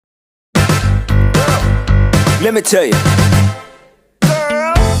Let me tell you,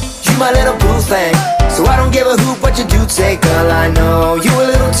 girl, you my little boo thing, so I don't give a hoot what you do take. Girl, I know you a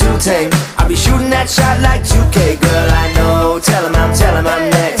little too tame. I'll be shooting that shot like 2K. Girl, I know. Tell him I'm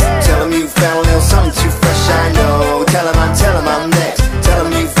next. Tell him you found a little something too fresh. I know. Tell him I'm next. Tell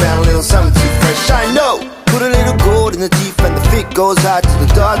him you found a little something too fresh. I know. Put a little gold in the Jeep and the fit goes out to the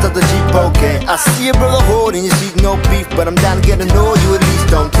doors of the Jeep, okay. I see a brother holding your seat, no beef, but I'm down to get to know you at least.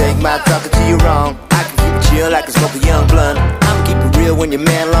 Don't take my talking to you wrong. I can keep it chill like I smoke a young blunt. I'ma keep it real when your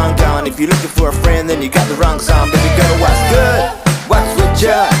man long gone. If you're looking for a friend, then you got the wrong song. Baby girl, what's good? What's with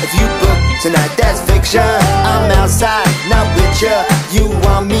ya? If you book tonight, that's fiction. I'm outside, not with ya. You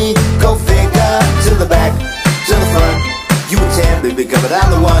want me? Go figure. To the back, to the front. You a 10, baby girl, but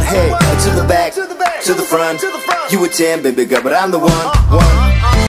I'm the one. Hey, to the back, to the front. You a 10, baby girl, but I'm the one.